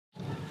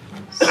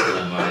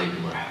السلام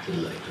عليكم ورحمة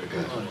الله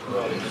وبركاته.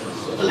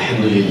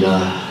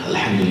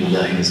 الحمد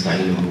لله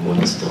نستعينه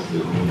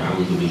ونستغفره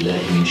ونعوذ بالله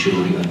من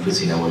شرور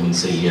أنفسنا ومن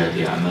سيئات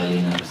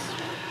أعمالنا.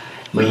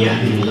 من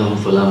يهده الله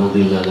فلا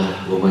مضل له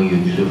ومن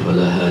يضلل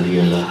فلا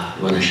هادي له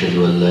ونشهد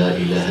أن لا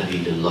إله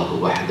إلا الله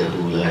وحده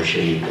لا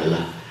شريك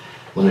له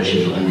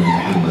ونشهد أن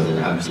محمدا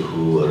عبده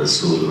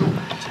ورسوله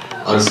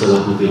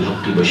أرسله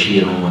بالحق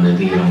بشيرا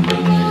ونذيرا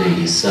بين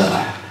يدي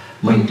الساعة.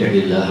 من يطع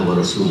الله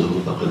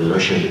ورسوله فقد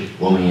رشد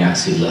ومن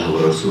يعص الله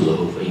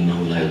ورسوله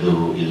فإنه لا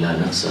يضر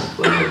إلا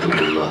نفسه ولا يضر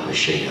الله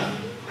شيئا.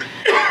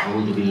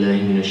 أعوذ بالله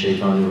من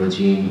الشيطان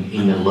الرجيم.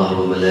 إن الله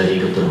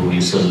وملائكته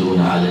يصلون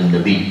على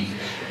النبي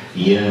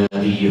يا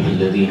أيها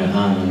الذين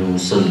آمنوا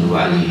صلوا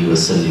عليه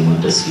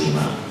وسلموا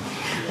تسليما.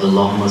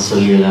 اللهم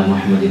صل على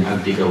محمد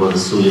عبدك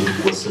ورسولك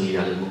وصل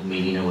على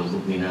المؤمنين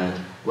والمؤمنات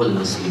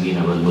والمسلمين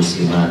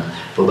والمسلمات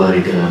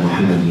وبارك على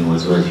محمد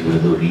وأزواجه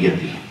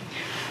وذريته.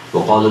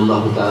 وقال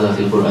الله تعالى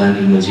في القرآن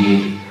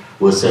المجيد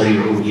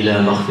وسارعوا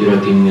إلى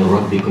مغفرة من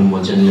ربكم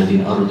وجنة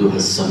أرضها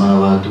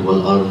السماوات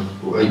والأرض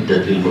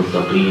أعدت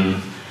للمتقين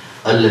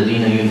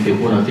الذين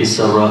ينفقون في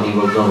السراء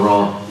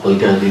والضراء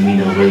والكاظمين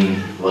الغيظ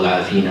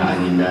والعافين عن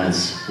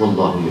الناس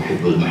والله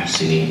يحب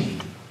المحسنين.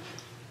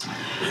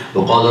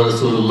 وقال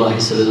رسول الله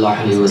صلى الله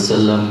عليه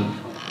وسلم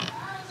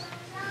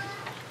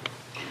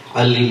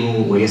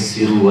علموا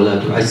ويسروا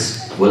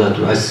ولا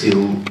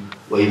تعسروا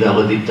وإذا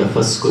غضبت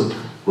فاسكت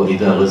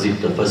وإذا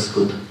غضبت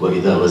فاسكت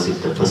وإذا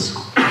غضبت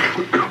فاسكت.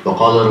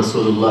 وقال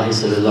رسول الله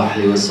صلى الله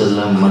عليه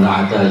وسلم من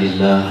عطى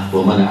لله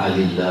ومنع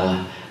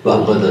لله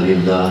وأبغض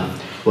لله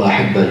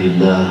وأحب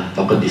لله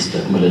فقد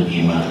استكمل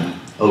الإيمان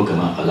أو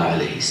كما قال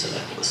عليه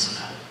الصلاة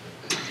والسلام.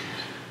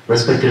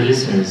 Respected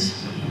listeners,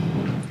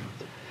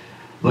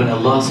 when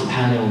Allah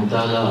subhanahu wa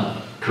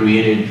ta'ala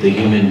created the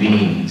human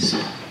beings,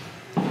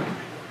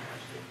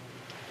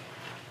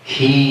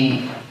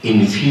 He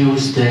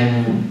infused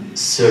them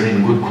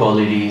certain good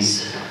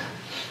qualities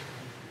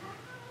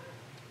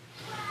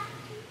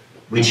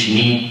which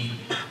need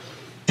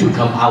to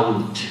come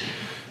out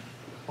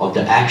of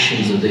the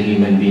actions of the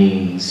human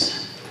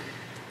beings.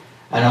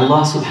 And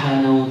Allah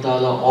subhanahu wa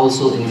ta'ala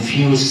also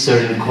infused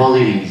certain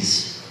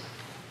qualities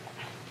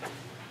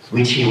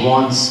which He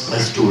wants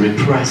us to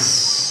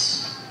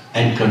repress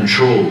and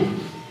control,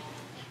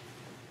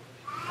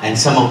 and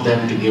some of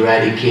them to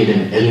eradicate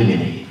and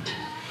eliminate.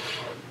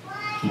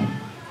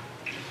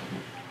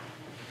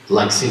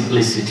 Like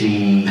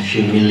simplicity,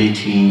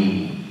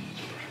 humility,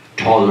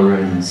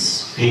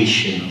 tolerance,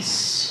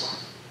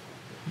 patience,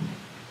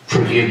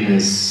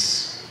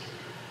 forgiveness.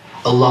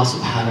 Allah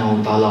subhanahu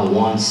wa ta'ala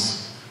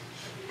wants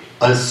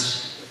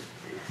us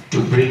to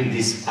bring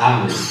this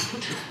out.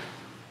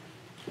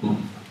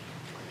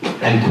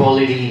 And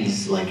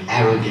qualities like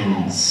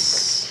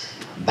arrogance,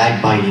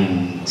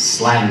 backbiting,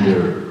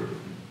 slander,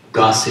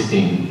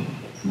 gossiping,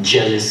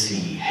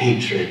 jealousy,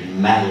 hatred,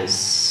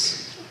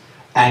 malice,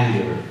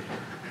 anger.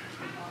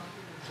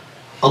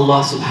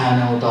 Allah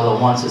subhanahu wa ta'ala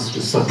wants us to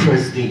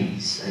suppress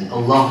these, and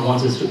Allah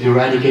wants us to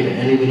eradicate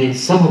and eliminate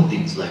some of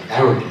these, like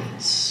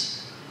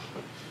arrogance.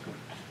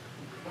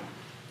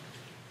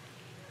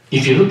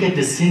 If you look at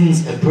the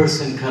sins a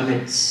person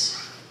commits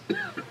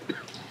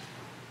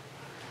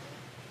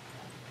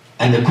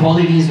and the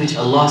qualities which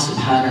Allah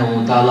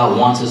subhanahu wa ta'ala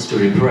wants us to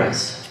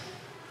repress,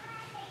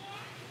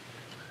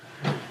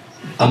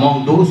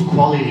 among those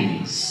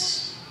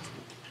qualities,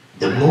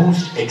 the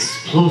most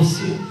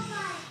explosive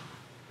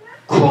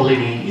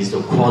quality is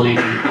the quality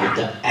of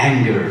the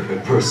anger a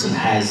person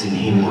has in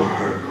him or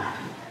her.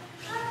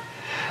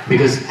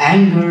 Because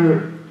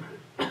anger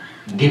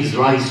gives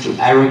rise to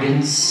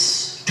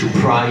arrogance, to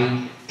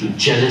pride, to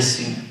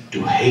jealousy,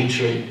 to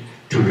hatred,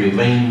 to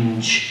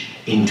revenge,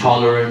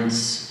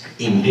 intolerance,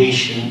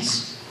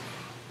 impatience,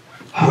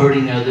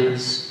 hurting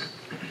others,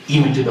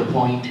 even to the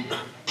point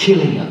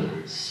killing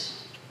others.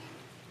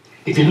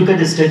 If you look at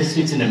the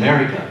statistics in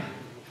America,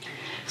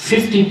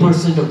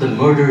 50% of the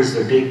murders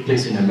that take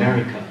place in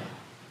America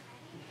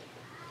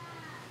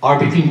are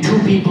between two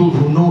people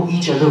who know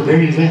each other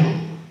very well.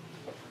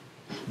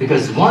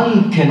 Because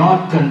one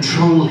cannot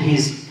control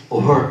his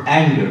or her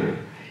anger,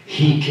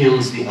 he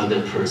kills the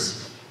other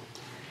person.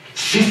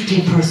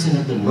 50%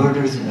 of the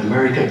murders in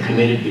America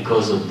committed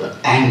because of the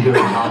anger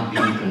not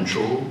being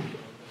controlled.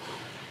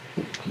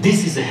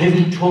 This is a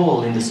heavy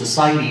toll in the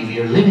society we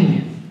are living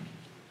in.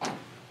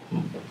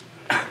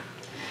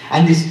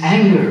 And this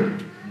anger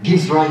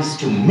gives rise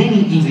to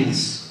many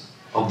evils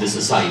of the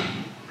society.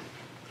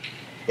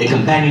 A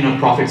companion of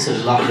Prophet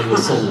sallallahu alaihi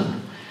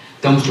wasallam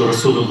comes to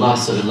Rasulullah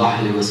sallallahu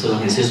alaihi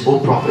wasallam and says, "O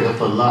Prophet of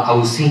Allah,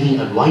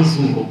 awsini, advise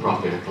me, O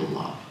Prophet of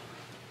Allah.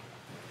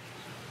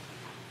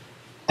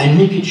 And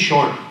make it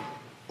short,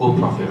 O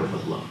Prophet of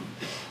Allah."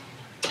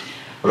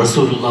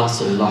 Rasulullah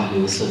sallallahu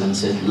alaihi wasallam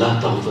said, "La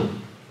taghdab,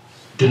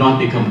 do not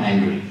become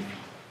angry."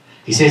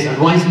 He says,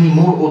 "Advise me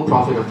more, O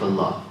Prophet of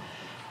Allah."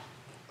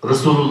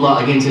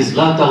 Rasulullah again says,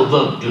 "La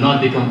taghdab, do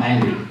not become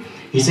angry."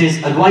 He says,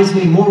 "Advise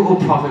me more, O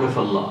Prophet of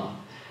Allah."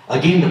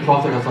 Again the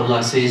Prophet of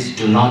Allah says,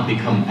 "Do not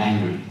become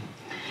angry."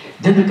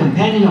 Then the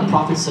companion of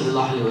Prophet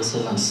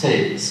ﷺ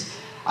says,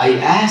 I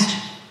asked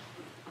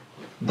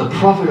the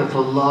Prophet of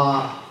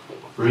Allah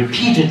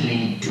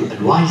repeatedly to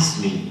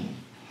advise me,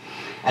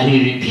 and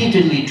he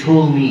repeatedly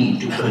told me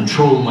to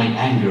control my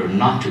anger,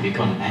 not to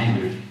become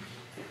angry.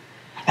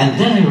 And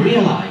then I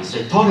realized,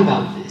 I thought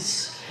about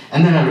this,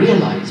 and then I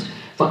realized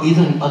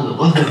فَإِذَنْ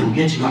الْغَضَبُ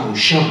يَجْمَعُ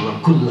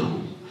الشَّرَّ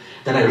كُلَّهُ,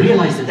 that I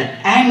realized that the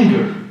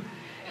anger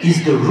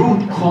is the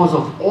root cause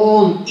of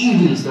all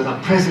evils that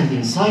are present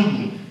inside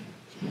me.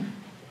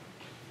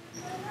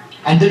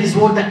 And that is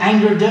what the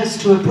anger does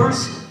to a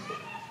person.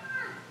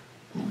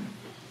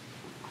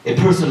 A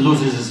person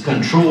loses his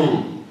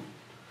control.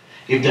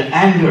 If the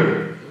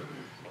anger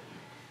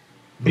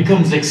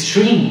becomes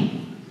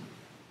extreme,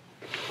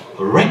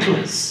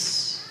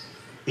 reckless,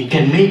 it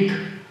can make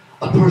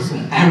a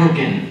person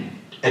arrogant,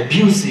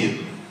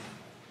 abusive,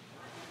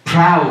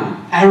 proud,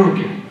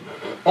 arrogant,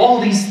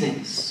 all these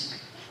things.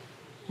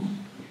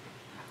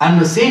 And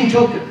the same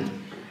token,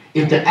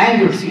 if the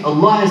anger, see,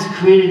 Allah has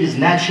created His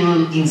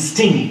natural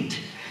instinct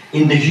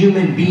in the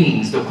human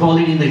beings, the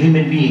quality in the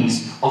human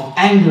beings of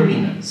anger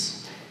in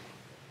us.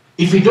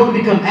 If we don't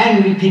become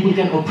angry, people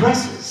can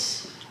oppress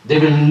us. There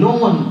will be no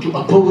one to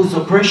oppose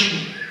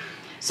oppression.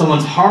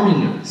 Someone's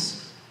harming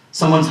us.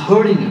 Someone's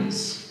hurting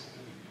us.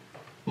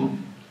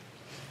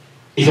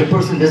 If a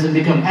person doesn't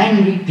become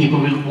angry, people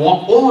will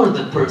walk over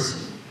the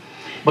person.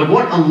 But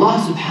what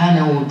Allah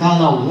subhanahu wa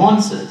ta'ala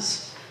wants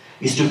us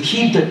is to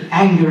keep that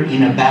anger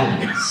in a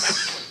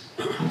balance,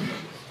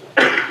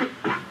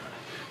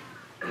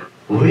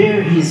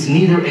 where he is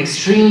neither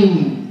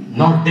extreme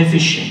nor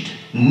deficient,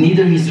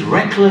 neither he is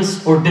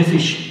reckless or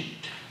deficient.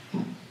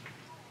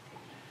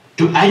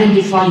 To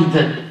identify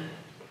that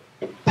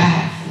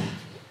path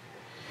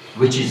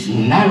which is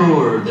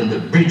narrower than the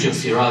bridge of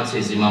Sirat,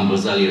 says Imam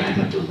Ghazali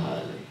rahmatullah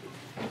alayhi.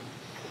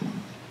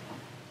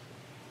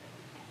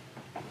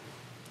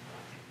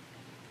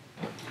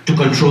 To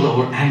control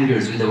our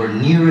angers with our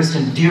nearest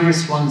and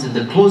dearest ones and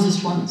the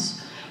closest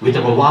ones, with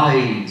our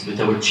wives, with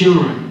our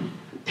children,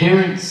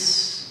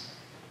 parents.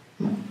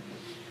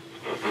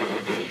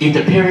 If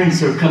the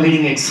parents are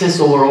committing excess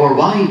over our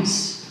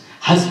wives,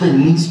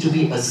 husband needs to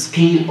be a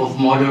scale of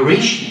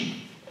moderation.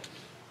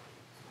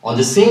 On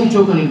the same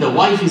token, if the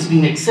wife is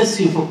being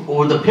excessive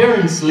over the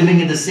parents living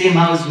in the same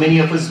house, many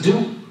of us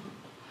do,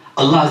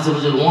 Allah Azza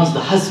wa Jalla wants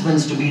the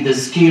husbands to be the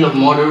scale of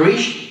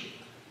moderation,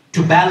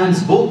 to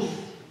balance both.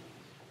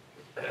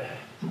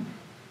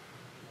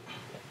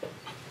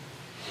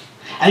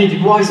 And it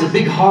requires a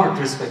big heart,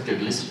 respected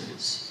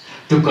listeners,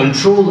 to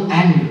control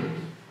anger,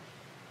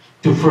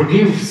 to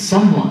forgive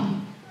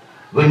someone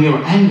when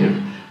you're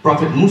angry.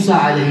 Prophet Musa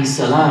alayhi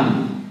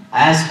salam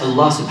asked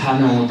Allah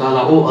subhanahu wa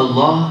ta'ala, "Oh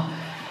Allah,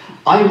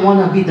 I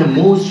want to be the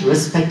most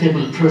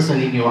respectable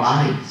person in your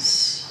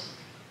eyes."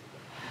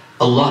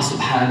 Allah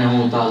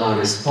subhanahu wa ta'ala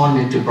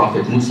responded to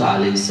Prophet Musa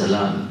alayhi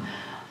salam,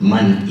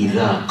 "Man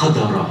idha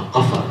qadara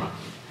ghafara."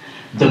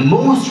 The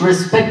most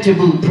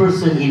respectable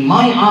person in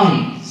my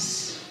eyes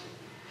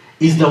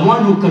is the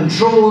one who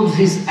controls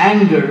his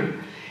anger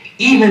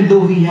even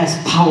though he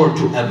has power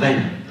to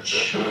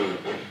avenge.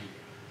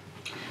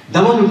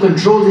 The one who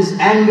controls his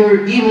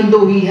anger even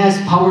though he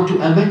has power to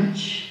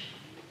avenge.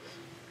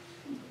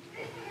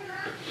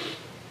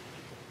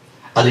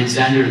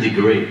 Alexander the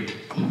Great.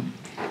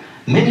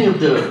 Many of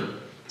the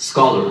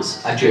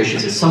scholars, actually I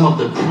should say some of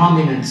the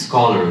prominent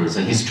scholars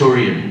and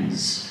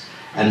historians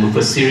and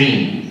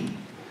mufassirin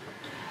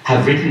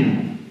have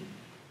written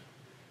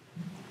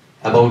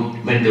about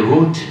when they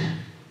wrote,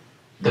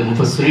 the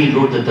Mufassirin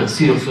wrote the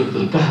tafsir of Surah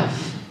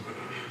Al-Kahf.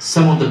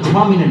 Some of the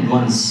prominent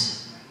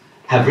ones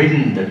have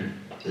written that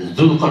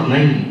Dhul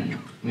Qarnayn,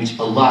 which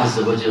Allah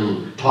Azza wa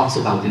Jal talks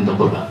about in the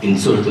Quran, in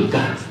Surah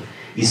Al-Kahf,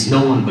 is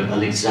no one but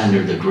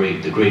Alexander the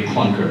Great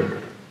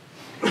conqueror.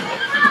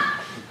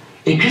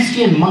 A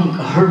Christian monk,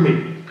 a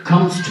hermit,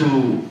 comes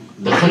to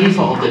the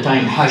Khalifa of the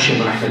time, Hashim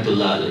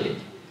rahmatullah alayhi.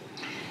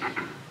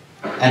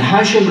 And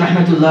Hashim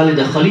rahmatullah alayhi,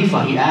 the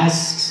Khalifa, he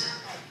asks,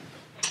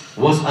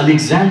 was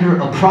Alexander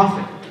a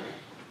prophet?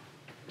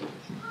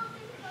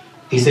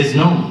 He says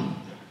no.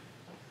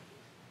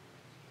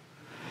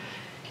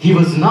 He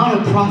was not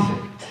a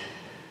prophet,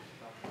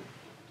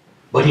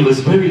 but he was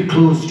very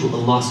close to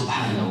Allah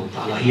subhanahu wa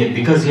ta'ala.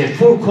 Because he had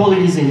 4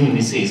 qualities in him,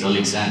 he says,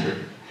 Alexander.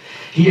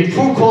 He had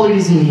 4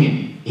 qualities in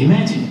him.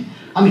 Imagine.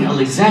 I mean,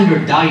 Alexander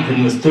died when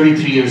he was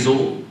 33 years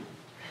old.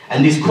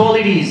 And these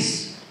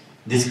qualities,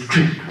 this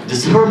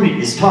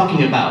hermit is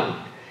talking about,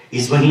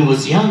 is when he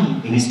was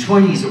young, in his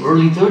 20s or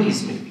early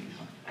 30s maybe.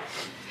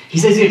 He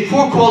says he had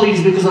 4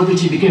 qualities because of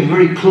which he became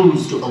very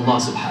close to Allah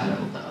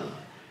subhanahu wa ta'ala.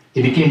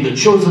 He became the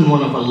chosen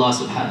one of Allah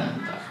subhanahu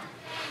wa ta'ala.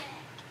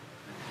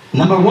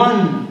 Number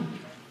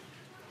 1,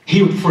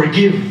 he would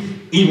forgive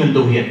even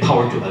though he had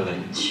power to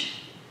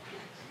avenge.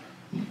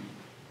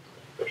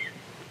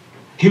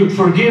 He would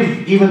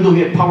forgive even though he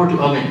had power to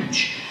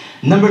avenge.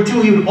 Number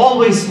 2, he would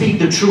always speak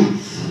the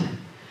truth.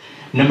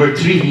 Number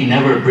 3, he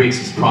never breaks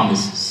his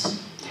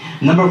promises.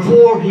 Number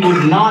 4, he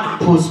would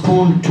not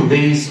postpone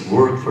today's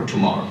work for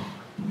tomorrow.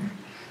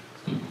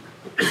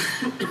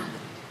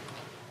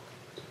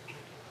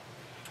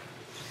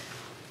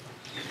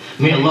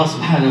 May Allah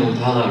subhanahu wa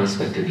ta'ala,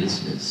 respected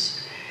listeners,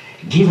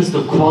 give us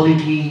the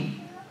quality,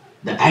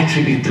 the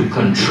attribute to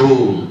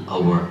control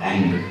our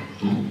anger.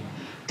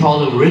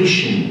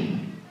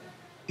 Toleration.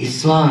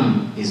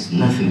 Islam is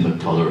nothing but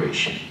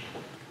toleration.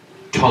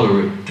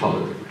 Tolerate,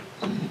 tolerate.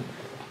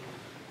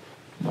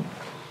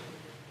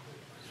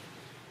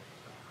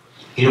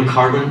 You know,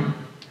 carbon,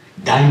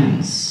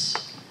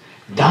 diamonds,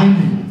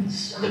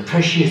 the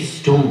precious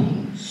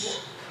stones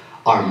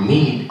are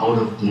made out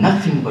of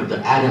nothing but the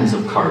atoms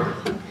of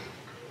carbon.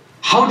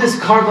 How does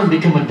carbon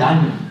become a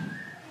diamond?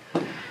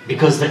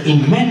 Because the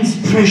immense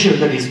pressure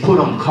that is put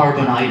on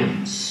carbon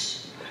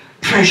items,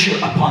 pressure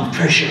upon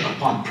pressure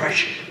upon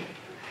pressure,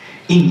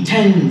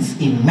 intense,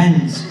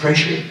 immense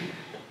pressure,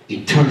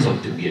 it turns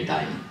out to be a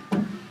diamond.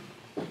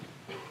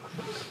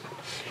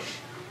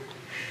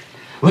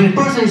 When a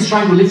person is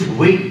trying to lift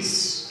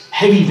weights,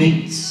 heavy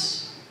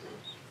weights,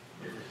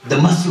 the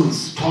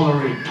muscles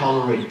tolerate.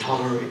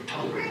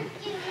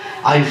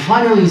 I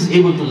finally is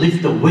able to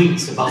lift the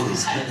weights above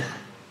his head.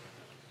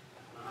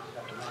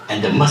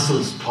 And the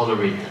muscles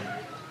tolerate them.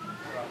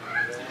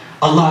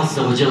 Allah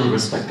Azza wa Jal,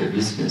 respected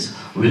listeners,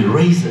 will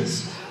raise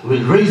us,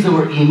 will raise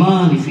our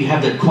iman if we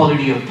have that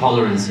quality of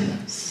tolerance in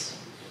us.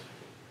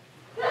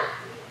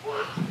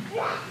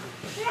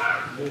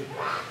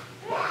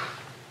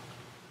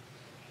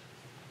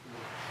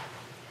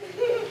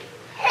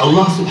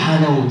 Allah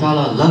subhanahu wa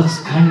ta'ala loves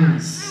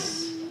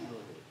kindness,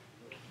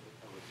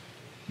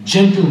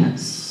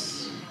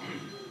 gentleness.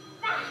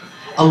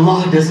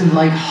 Allah doesn't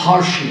like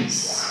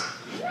harshness,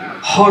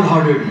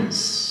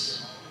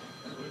 hard-heartedness.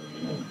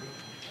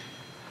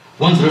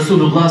 Once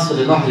Rasulullah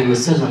sallallahu alaihi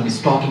wasallam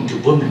is talking to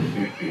women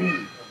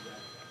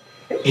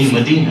in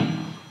Medina.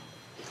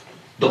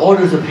 The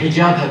orders of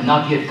hijab have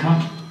not yet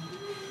come.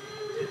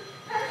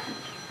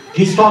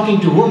 He's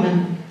talking to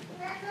women,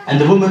 and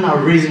the women are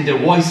raising their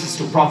voices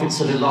to Prophet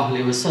sallallahu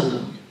alaihi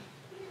wasallam.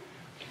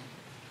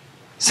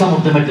 Some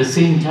of them at the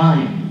same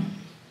time.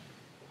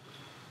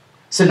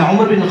 Sayyidina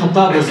Umar bin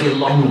Khattab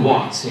radiallahu anhu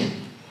walks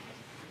in.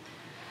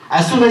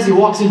 As soon as he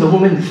walks in, the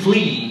women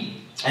flee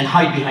and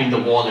hide behind the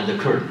wall and the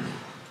curtain.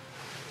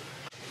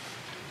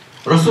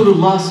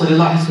 Rasulullah sallallahu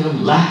alaihi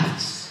wasallam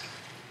laughs.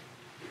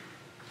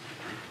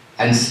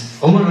 And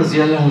Umar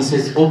radiallahu anhu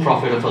says, "O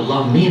Prophet of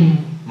Allah, me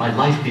and my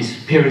life,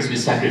 parents be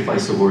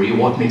sacrificed over you.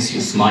 What makes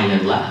you smile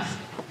and laugh?"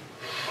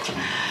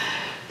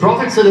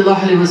 Prophet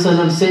sallallahu alaihi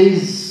wasallam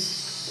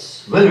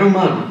says, "Well,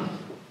 Umar,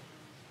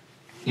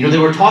 you know, they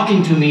were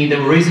talking to me, they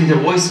were raising their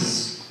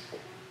voices.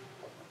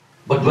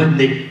 But when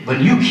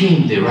you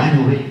came, they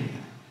ran away.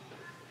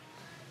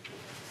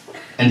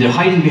 And they're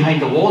hiding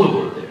behind the wall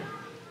over there."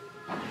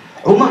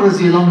 Umar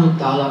radiallahu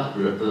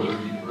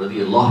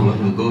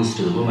anhu goes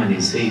to the woman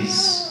and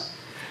says,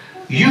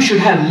 "You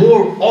should have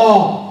more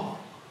awe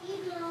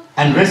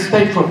and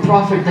respect for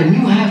Prophet than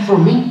you have for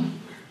me."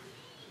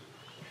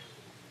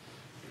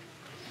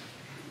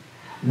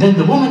 Then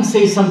the woman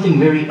says something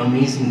very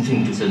amazing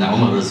thing to Sayyidina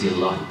Umar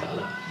radiallahu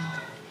ta'ala.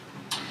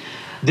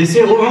 They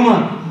say, "Oh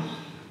Umar,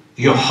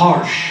 you're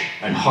harsh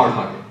and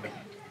hard-hearted.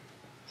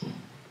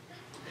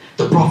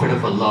 The Prophet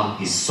of Allah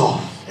is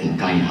soft and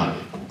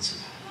kind-hearted."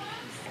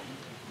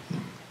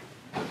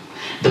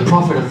 The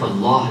Prophet of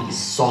Allah is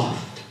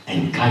soft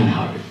and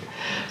kind-hearted.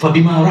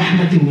 فَبِمَا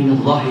رَحْمَةٍ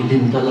مِّنَ اللَّهِ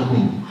لِنْتَ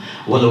لَهُمْ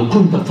وَلَوْ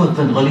كُنْتَ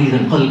فَظًّا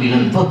غَلِيظَ الْقَلْبِ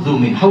لَانفَضُّوا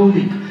مِنْ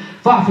حَوْلِكَ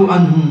فَاعْفُ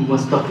عَنْهُمْ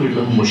وَاسْتَغْفِرْ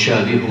لَهُمْ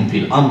وَشَاوِرْهُمْ فِي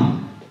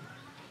الْأَمْرِ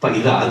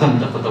فَإِذَا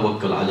عَزَمْتَ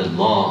فَتَوَكَّلْ عَلَى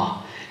اللَّهِ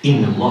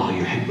إِنَّ اللَّهَ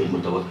يُحِبُّ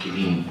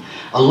الْمُتَوَكِّلِينَ.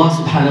 Allah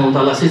subhanahu wa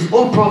ta'ala says,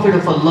 "O Prophet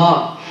of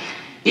Allah,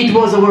 it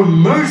was our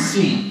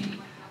mercy.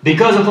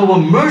 Because of our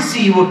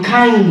mercy, you were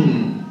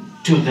kind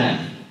to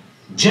them,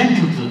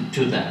 gentle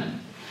to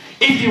them.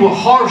 If you were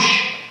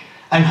harsh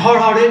and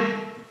hard-hearted,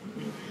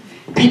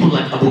 people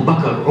like Abu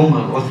Bakr,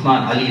 Umar,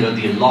 Uthman, Ali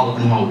radiallahu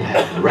anhu would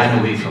have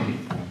ran away from you,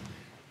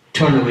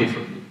 turned away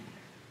from you."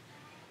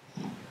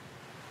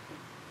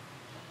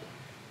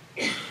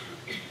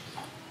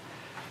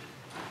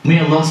 May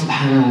Allah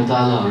subhanahu wa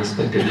ta'ala,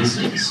 respected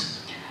listeners,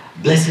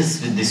 bless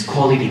us with this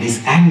quality, this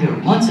anger.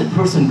 Once a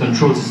person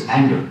controls his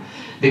anger,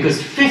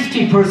 because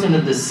 50%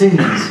 of the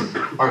sins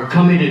are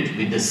committed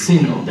with the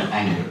sin of the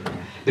anger.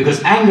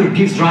 Because anger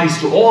gives rise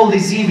to all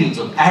these evils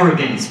of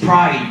arrogance,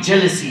 pride,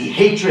 jealousy,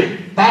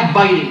 hatred,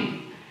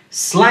 backbiting,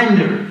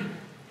 slander,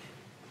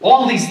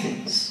 all these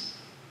things.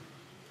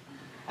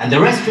 And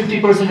the rest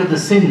 50% of the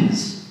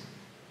sins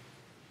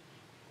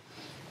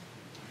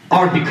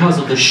are because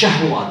of the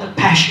shahwa, the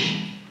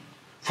passion,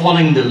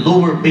 following the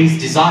lower base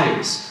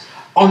desires,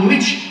 on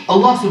which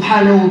Allah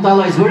subhanahu wa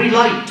ta'ala is very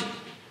light.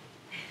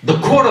 The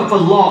court of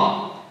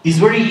Allah is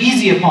very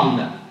easy upon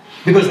them.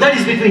 Because that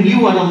is between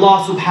you and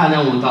Allah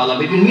subhanahu wa ta'ala,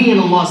 between me and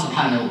Allah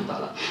subhanahu wa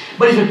ta'ala.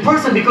 But if a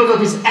person, because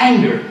of his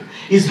anger,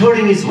 is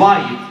hurting his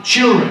wife,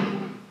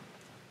 children,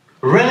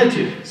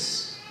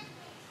 relatives,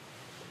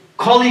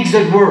 colleagues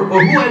at work,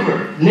 or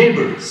whoever,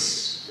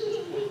 neighbors,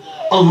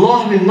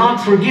 Allah will not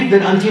forgive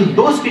that until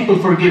those people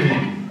forgive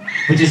him,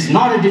 which is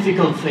not a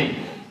difficult thing.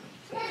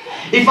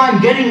 If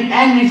I'm getting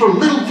angry for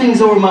little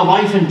things over my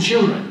wife and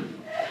children,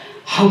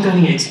 How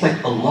can I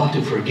expect Allah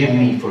to forgive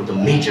me for the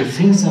major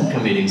things I'm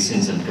committing,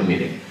 sins I'm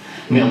committing?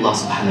 May Allah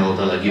subhanahu wa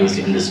ta'ala give us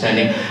the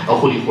understanding.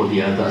 أقول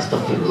قولي هذا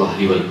أستغفر الله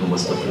لي ولكم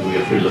واستغفروه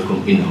يغفر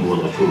لكم إنه هو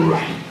الغفور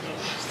الرحيم.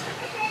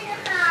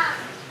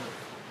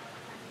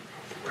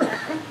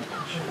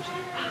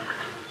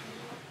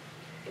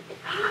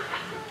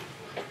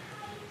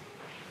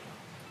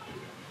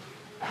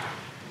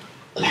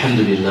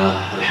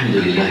 الحمد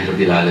لله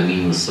رب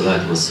العالمين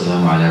والصلاة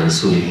والسلام على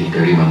رسوله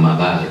الكريم أما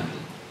بعد.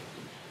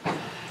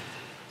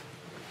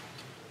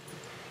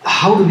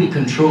 How do we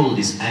control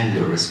this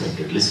anger,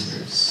 respected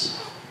listeners?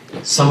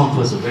 Some of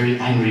us are very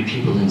angry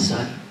people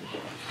inside.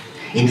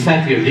 In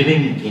fact, we are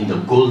living in the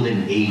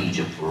golden age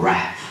of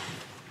wrath,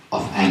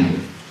 of anger.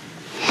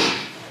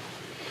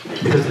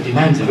 Because the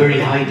demands are very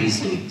high these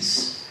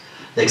days.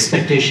 The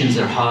expectations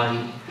are high.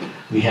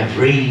 We have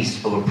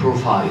raised our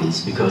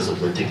profiles because of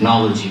the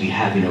technology we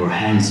have in our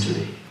hands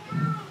today.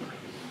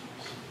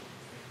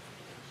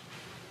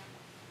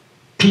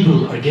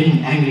 People are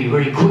getting angry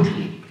very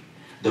quickly.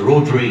 The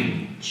road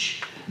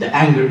rage, the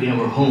anger in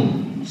our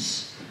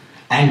homes,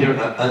 anger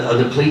at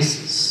other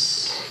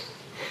places.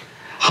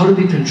 How do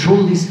we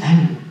control this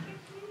anger?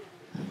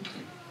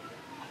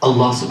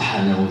 Allah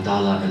subhanahu wa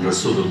ta'ala and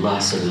Rasulullah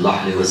sallallahu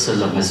alayhi wa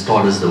sallam has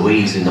taught us the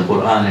ways in the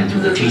Quran and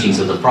through the teachings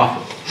of the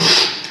Prophet.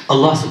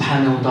 Allah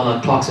subhanahu wa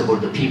ta'ala talks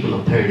about the people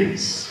of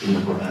paradise in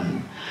the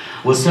Quran.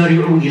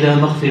 وَسَارِعُوا إِلَى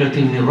مَغْفِرَةٍ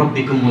مِّن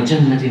رَبِّكُمْ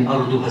وَجَنَّةٍ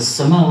أَرْضُهَا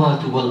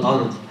السَّمَاوَاتُ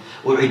وَالْأَرْضُ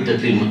أُعِدَّتْ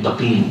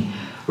لِلْمُتَّقِينَ.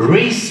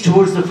 Race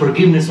towards the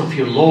forgiveness of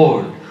your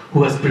Lord,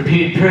 who has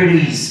prepared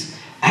paradise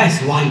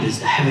as wide as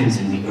the heavens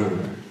and the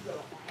earth.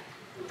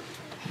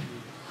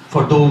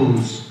 For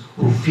those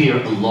who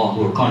fear Allah,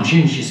 who are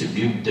conscientious of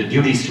the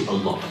duties to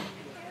Allah.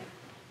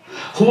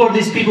 Who are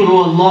these people,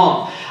 O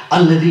Allah?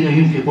 الَّذِينَ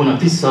يُنْفِقُونَ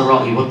فِي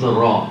السَّرَّاءِ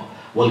وَالضَّرَّاءِ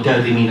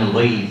وَالْكَاظِمِينَ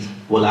الْغَيْظَ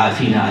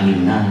وَالْعَافِينَ عَنِ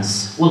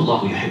النَّاسِ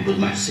وَاللَّهُ يُحِبُّ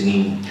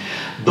الْمُحْسِنِينَ.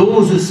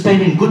 Those who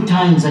spend in good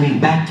times and in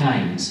bad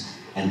times,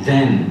 and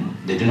then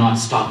they do not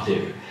stop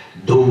there.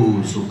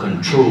 Those who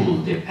control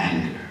their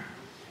anger.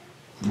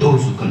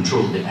 Those who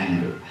control their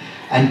anger.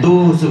 And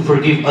those who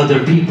forgive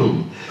other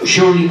people.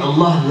 Surely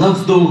Allah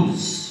loves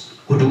those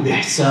who do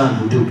ihsan,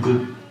 who do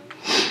good.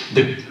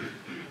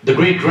 The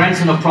great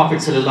grandson of Prophet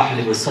sallallahu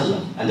alaihi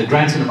wasallam and the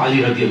grandson of Ali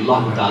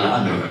radiallahu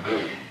ta'ala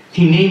anhu,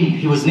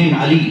 he was named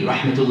Ali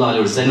rahmatullah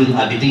or Zainul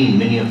Abidin,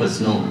 many of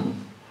us know.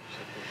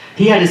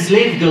 He had a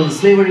slave girl.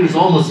 Slavery was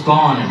almost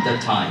gone at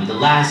that time, the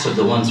last of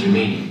the ones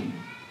remaining.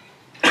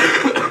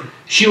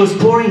 She was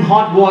pouring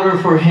hot water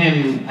for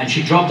him and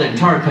she dropped the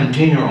entire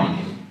container on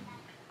him.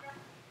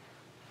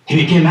 He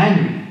became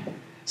angry,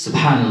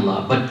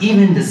 subhanallah. But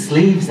even the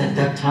slaves at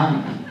that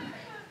time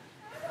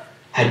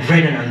had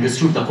read and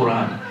understood the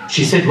Quran.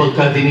 She said,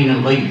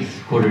 وَالْكَاظِمِينَ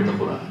الْغَيْظَ, quoted the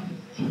Quran.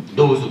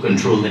 Those who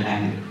control their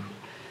anger.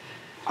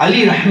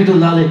 Ali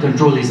rahmatullah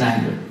controlled his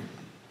anger.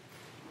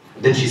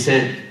 Then she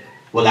said,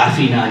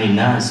 وَالْعَافِينَ عَنِ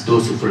النَّاسِ,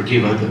 those who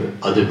forgive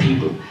other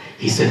people.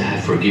 He said, I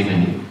have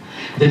forgiven you.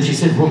 Then she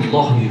said,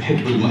 وَاللَّهُ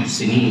يُحِبُّ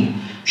الْمُحْسِنِينَ,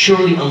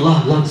 surely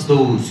Allah loves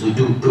those who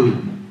do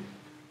good.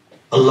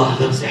 Allah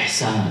loves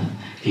ihsan.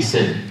 He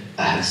said,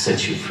 I have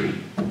set you free.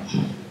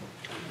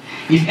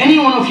 If any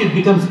one of you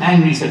becomes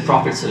angry, said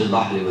Prophet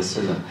sallallahu alaihi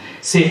wasallam,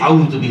 say,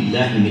 أعوذ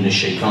بالله من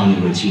الشيطان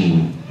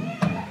الرجيم.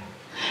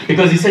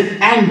 Because he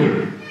said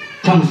anger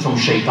comes from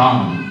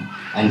shaitan,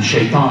 and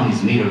shaitan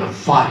is made out of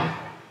fire.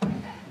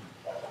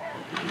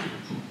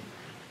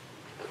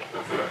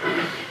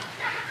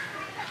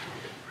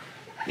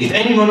 If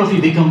any one of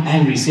you become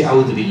angry, say,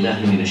 أعوذ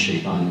بالله من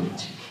الشيطان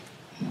الرجيم.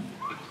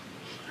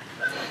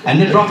 And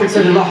then Prophet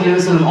sallallahu alaihi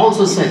wasallam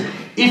also said,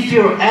 if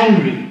you're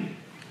angry,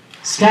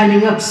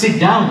 standing up, sit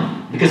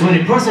down. Because when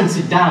a person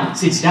sits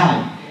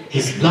down,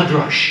 his blood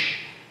rush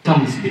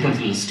becomes a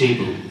little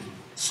stable,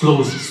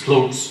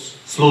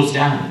 slows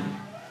down.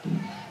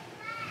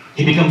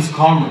 He becomes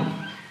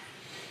calmer.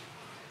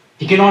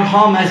 He cannot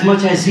harm as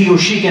much as he or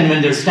she can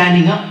when they're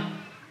standing up.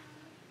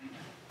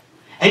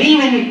 And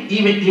even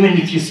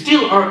if you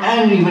still are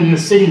angry when you're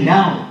sitting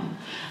down,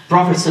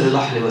 Prophet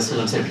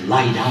ﷺ said,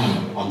 lie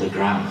down on the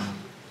ground.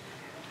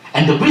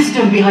 And the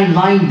wisdom behind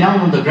lying down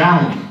on the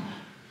ground,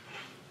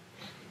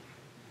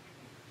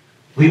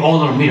 we all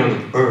are made out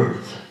of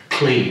earth,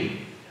 clay,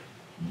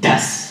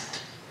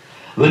 dust.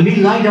 When we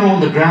lie down on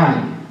the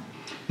ground,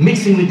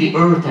 mixing with the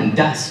earth and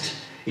dust,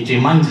 it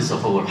reminds us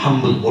of our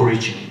humble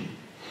origin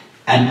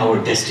and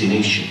our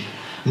destination.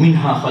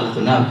 مِنْهَا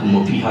خَلَقْنَاكُمْ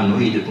وَفِيهَا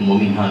نُعِيدُكُمْ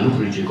وَمِنْهَا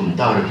نُخْرِجُكُمْ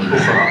تَارَةً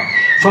أُخْرَى.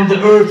 From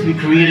the earth we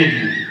created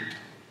you.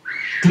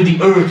 To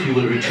the earth you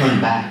will return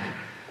back.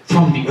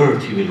 From the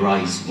earth you will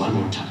rise one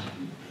more time.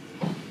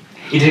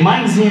 It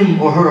reminds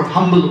him or her of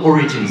humble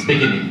origins,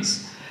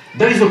 beginnings.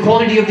 That is the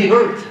quality of the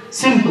earth.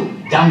 Simple,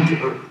 down to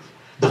earth.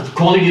 The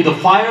quality of the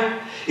fire,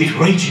 it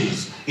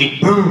rages, it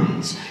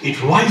burns,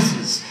 it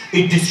rises,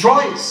 it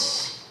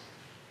destroys.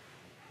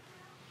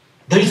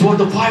 That is what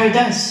the fire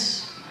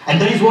does.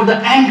 And that is what the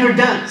anger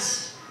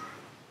does.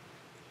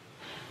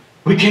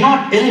 We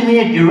cannot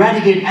eliminate,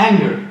 eradicate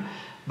anger.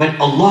 But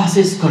Allah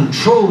says,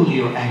 control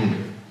your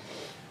anger.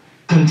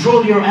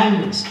 Control your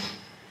anger.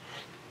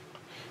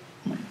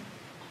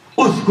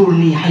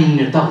 اذكرني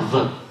حين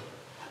تغضب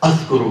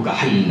أذكرك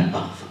حين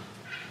أغضب.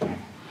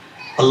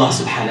 Allah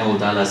subhanahu wa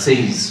ta'ala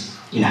says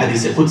in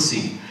Hadith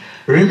Qudsi,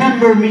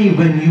 remember me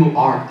when you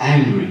are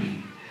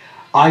angry.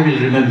 I will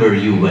remember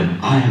you when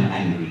I am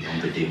angry on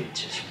the day of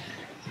judgment.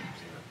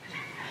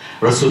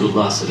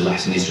 Rasulullah sallallahu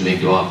alaihi wasallam used to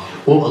make dua,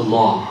 O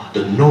Allah,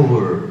 the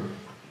knower,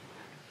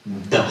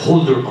 the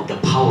holder of the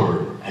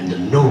power and the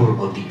knower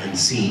of the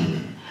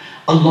unseen.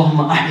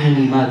 Allahumma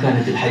ahyani ma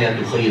kanat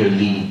al-hayatu khayran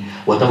li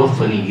wa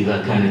tawaffani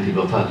idha kanat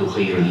al-wafatu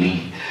khayran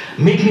li.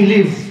 Make me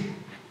live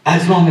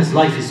as long as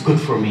life is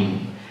good for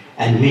me,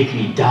 and make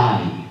me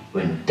die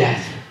when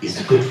death is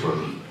good for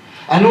me.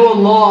 And O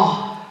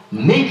Allah,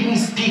 make me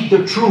speak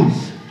the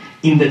truth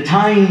in the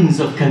times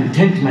of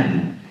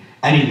contentment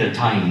and in the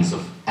times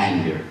of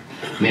anger.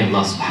 May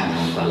Allah subhanahu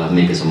wa ta'ala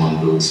make us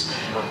among those.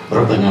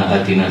 ربنا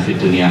آتنا في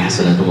الدنيا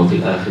حسنة وفي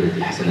الآخرة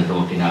حسنة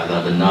وقنا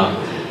عذاب النار.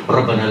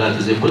 ربنا لا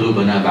تزغ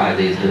قلوبنا بعد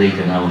إذ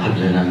هديتنا وهب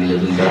لنا من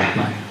لدنك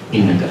رحمة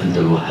إنك أنت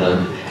الوهاب.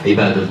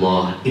 عباد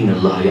الله إن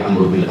الله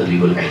يأمر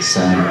بالعدل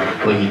والإحسان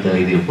وإيتاء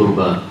ذي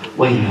القربى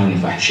وينهى عن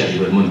الفحشاء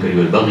والمنكر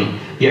والبغي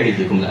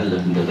يعظكم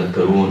لعلكم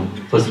تذكرون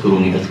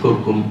فاذكروني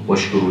أذكركم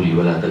واشكروا لي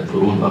ولا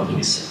تكفرون وأقم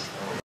الصلاة.